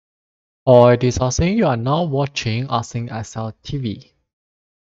Hi, this is Asing. You are now watching Asing SL TV.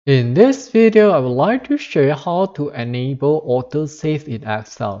 In this video, I would like to show you how to enable autosave in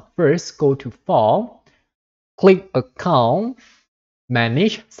Excel. First, go to File, click Account,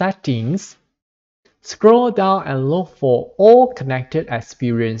 Manage Settings, scroll down and look for All Connected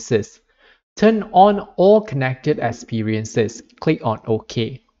Experiences. Turn on All Connected Experiences. Click on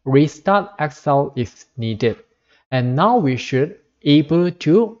OK. Restart Excel if needed. And now we should able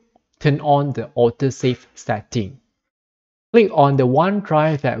to turn on the autosave setting. Click on the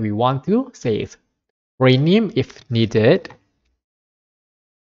OneDrive that we want to save. Rename if needed.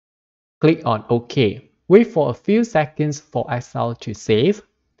 Click on OK. Wait for a few seconds for Excel to save.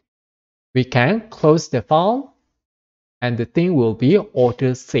 We can close the file and the thing will be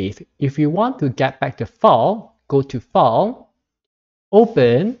auto-saved. If you want to get back the file, go to File,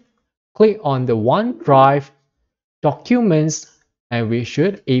 Open, click on the OneDrive Documents, and we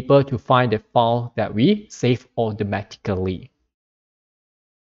should able to find the file that we save automatically,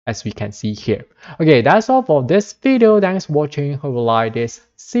 as we can see here. Okay, that's all for this video. Thanks for watching. Hope you like this.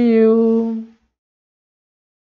 See you.